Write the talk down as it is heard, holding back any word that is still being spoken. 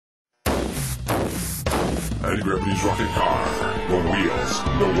Anti-gravity's rocket car. No wheels,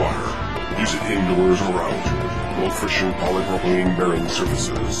 no water. Use it indoors or out. Low-friction polypropylene bearing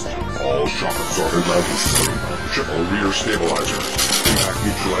surfaces. All shock-absorbent mounting system. Triple rear stabilizer. Impact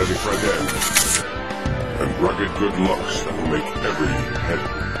neutralizing front end. And rugged good looks that will make every head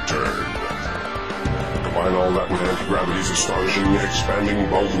turn. Combine all that with anti-gravity's astonishing expanding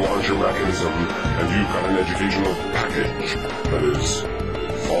bulge launcher mechanism, and you've got an educational package that is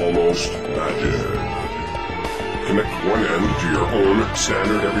almost magic. Connect one end to your own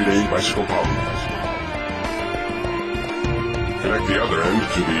standard everyday bicycle pump. Connect the other end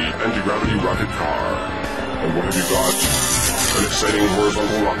to the anti-gravity rocket car. And what have you got? An exciting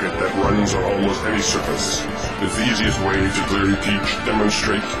horizontal rocket that runs on almost any surface. It's the easiest way to clearly teach,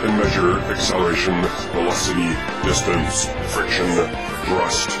 demonstrate, and measure acceleration, velocity, distance, friction,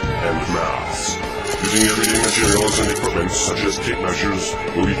 thrust, and mass. Using everyday materials and equipment such as tape measures,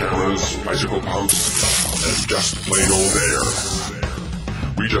 movie cameras, bicycle pumps, and just plain old air.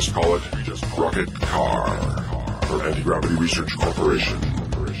 We just call it Rocket Car for Anti-Gravity Research Corporation.